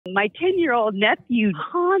My 10-year-old nephew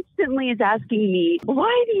constantly is asking me,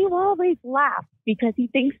 why do you always laugh? Because he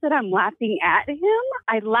thinks that I'm laughing at him.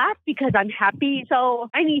 I laugh because I'm happy, so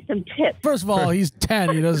I need some tips. First of all, he's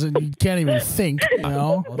 10. He can't even think, you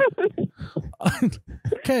know?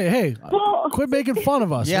 Okay, hey, quit making fun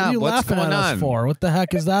of us. Yeah, what are you what's laughing going at us on? for? What the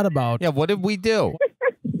heck is that about? Yeah, what did we do?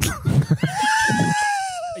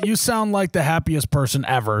 You sound like the happiest person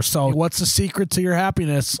ever. So what's the secret to your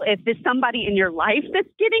happiness? If there's somebody in your life that's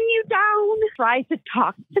getting you down, try to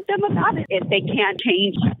talk to them about it. If they can't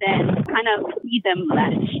change, then kind of see them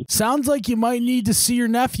less. Sounds like you might need to see your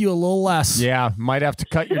nephew a little less. Yeah, might have to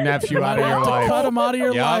cut your nephew out of your life. Cut him out of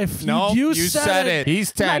your life. No, you said it.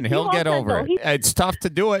 He's 10. Like, He'll get over it. It's tough to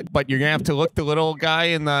do it, but you're gonna have to look the little guy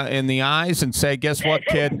in the eyes and say, "Guess what,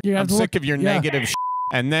 kid? I'm sick of your negative."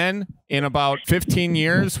 And then in about 15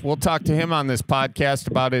 years, we'll talk to him on this podcast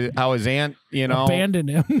about how his aunt, abandoned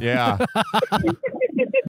him. Yeah.